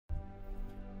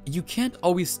You can't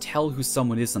always tell who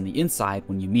someone is on the inside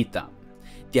when you meet them.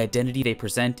 The identity they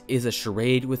present is a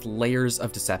charade with layers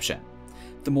of deception.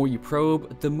 The more you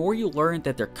probe, the more you learn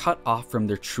that they're cut off from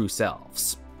their true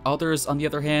selves. Others, on the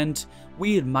other hand,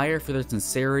 we admire for their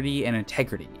sincerity and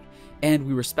integrity, and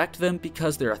we respect them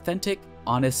because they're authentic,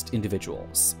 honest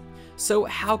individuals. So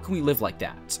how can we live like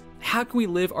that? How can we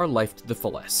live our life to the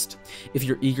fullest? If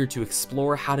you're eager to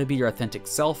explore how to be your authentic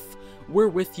self, we're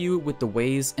with you with the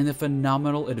ways and the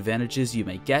phenomenal advantages you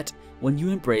may get when you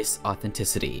embrace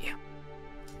authenticity.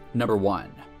 Number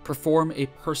 1. Perform a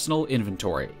personal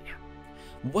inventory.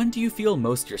 When do you feel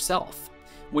most yourself?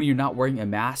 When you're not wearing a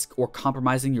mask or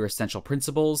compromising your essential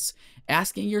principles,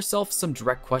 asking yourself some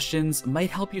direct questions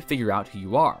might help you figure out who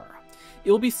you are.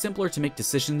 It will be simpler to make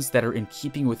decisions that are in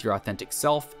keeping with your authentic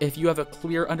self if you have a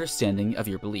clear understanding of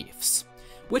your beliefs.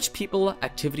 Which people,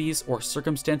 activities, or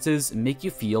circumstances make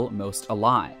you feel most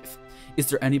alive? Is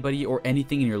there anybody or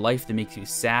anything in your life that makes you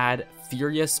sad,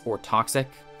 furious, or toxic?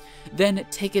 Then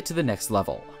take it to the next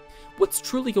level. What's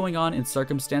truly going on in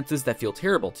circumstances that feel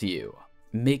terrible to you?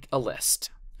 Make a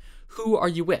list. Who are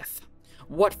you with?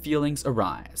 What feelings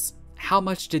arise? How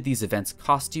much did these events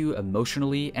cost you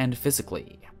emotionally and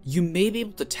physically? You may be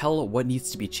able to tell what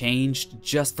needs to be changed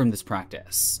just from this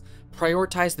practice.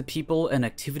 Prioritize the people and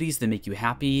activities that make you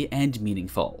happy and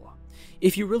meaningful.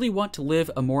 If you really want to live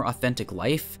a more authentic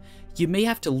life, you may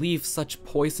have to leave such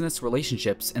poisonous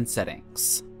relationships and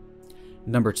settings.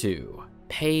 Number 2.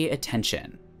 Pay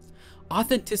attention.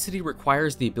 Authenticity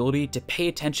requires the ability to pay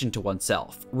attention to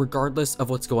oneself, regardless of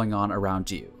what's going on around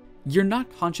you. You're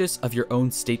not conscious of your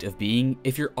own state of being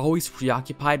if you're always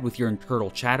preoccupied with your internal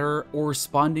chatter or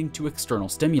responding to external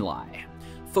stimuli.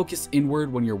 Focus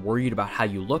inward when you're worried about how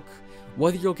you look,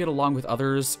 whether you'll get along with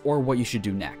others, or what you should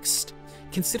do next.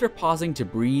 Consider pausing to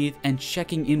breathe and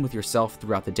checking in with yourself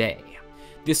throughout the day.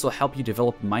 This will help you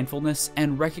develop mindfulness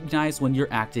and recognize when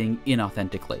you're acting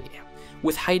inauthentically.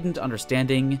 With heightened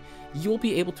understanding, you'll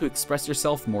be able to express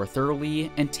yourself more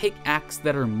thoroughly and take acts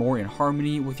that are more in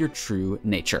harmony with your true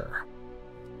nature.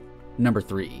 Number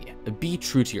 3. Be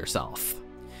true to yourself.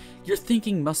 Your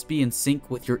thinking must be in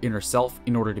sync with your inner self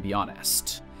in order to be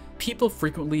honest. People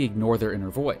frequently ignore their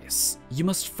inner voice. You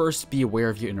must first be aware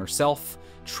of your inner self,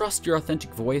 trust your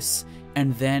authentic voice,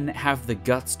 and then have the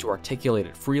guts to articulate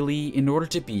it freely in order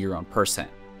to be your own person.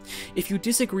 If you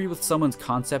disagree with someone's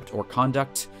concept or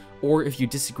conduct, or if you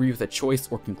disagree with a choice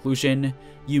or conclusion,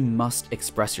 you must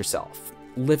express yourself.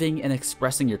 Living and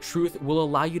expressing your truth will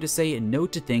allow you to say no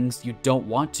to things you don't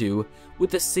want to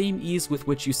with the same ease with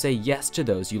which you say yes to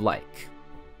those you like.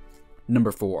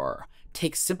 Number 4.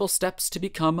 Take simple steps to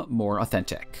become more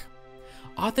authentic.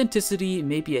 Authenticity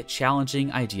may be a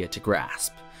challenging idea to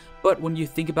grasp, but when you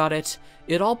think about it,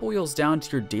 it all boils down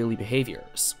to your daily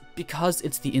behaviors, because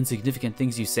it's the insignificant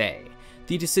things you say,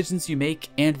 the decisions you make,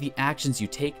 and the actions you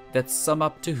take that sum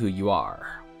up to who you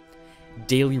are.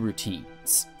 Daily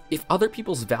routines. If other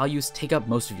people's values take up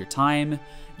most of your time,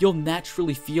 you'll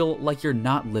naturally feel like you're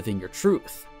not living your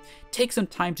truth. Take some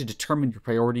time to determine your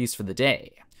priorities for the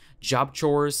day: job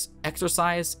chores,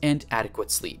 exercise, and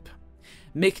adequate sleep.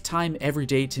 Make time every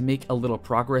day to make a little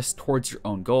progress towards your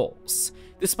own goals.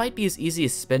 This might be as easy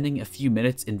as spending a few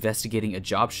minutes investigating a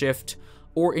job shift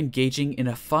or engaging in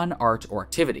a fun art or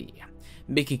activity.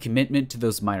 Make a commitment to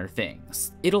those minor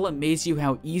things. It'll amaze you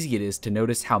how easy it is to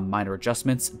notice how minor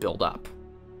adjustments build up.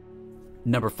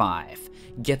 Number 5.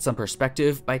 Get some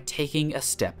perspective by taking a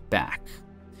step back.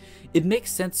 It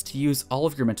makes sense to use all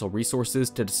of your mental resources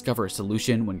to discover a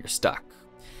solution when you're stuck.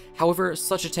 However,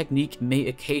 such a technique may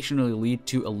occasionally lead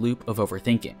to a loop of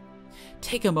overthinking.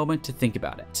 Take a moment to think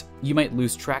about it. You might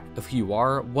lose track of who you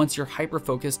are once you're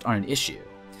hyper-focused on an issue.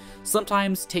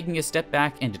 Sometimes taking a step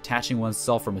back and detaching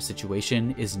oneself from a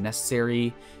situation is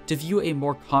necessary to view a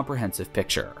more comprehensive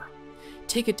picture.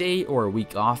 Take a day or a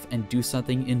week off and do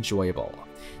something enjoyable.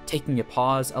 Taking a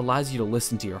pause allows you to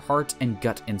listen to your heart and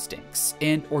gut instincts,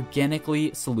 and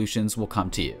organically solutions will come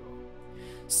to you.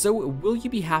 So, will you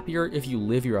be happier if you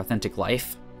live your authentic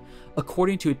life?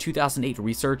 According to a 2008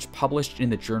 research published in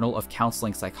the Journal of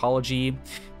Counseling Psychology,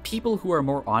 people who are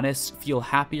more honest feel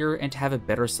happier and have a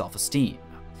better self-esteem.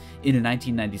 In a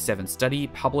 1997 study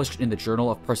published in the Journal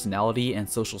of Personality and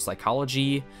Social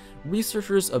Psychology,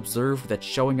 researchers observed that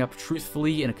showing up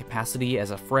truthfully in a capacity as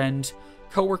a friend,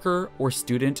 coworker, or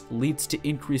student leads to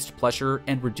increased pleasure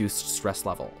and reduced stress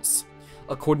levels.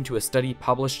 According to a study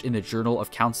published in the Journal of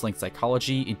Counseling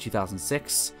Psychology in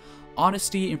 2006,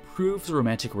 honesty improves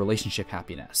romantic relationship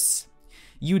happiness.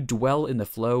 You dwell in the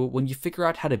flow when you figure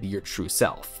out how to be your true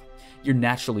self. You're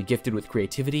naturally gifted with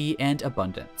creativity and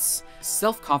abundance.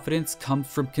 Self-confidence comes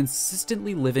from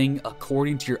consistently living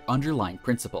according to your underlying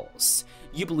principles.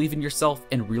 You believe in yourself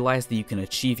and realize that you can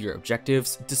achieve your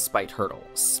objectives despite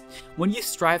hurdles. When you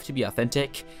strive to be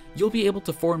authentic, you'll be able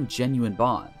to form genuine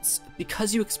bonds.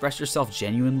 Because you express yourself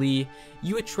genuinely,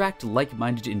 you attract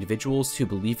like-minded individuals who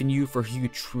believe in you for who you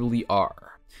truly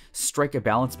are. Strike a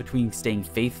balance between staying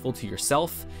faithful to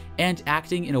yourself and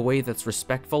acting in a way that's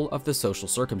respectful of the social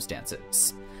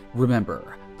circumstances.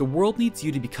 Remember, the world needs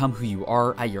you to become who you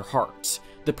are at your heart,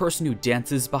 the person who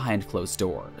dances behind closed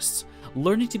doors.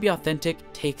 Learning to be authentic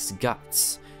takes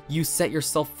guts. You set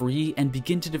yourself free and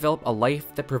begin to develop a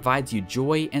life that provides you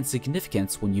joy and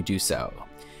significance when you do so.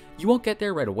 You won't get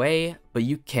there right away, but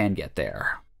you can get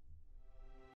there.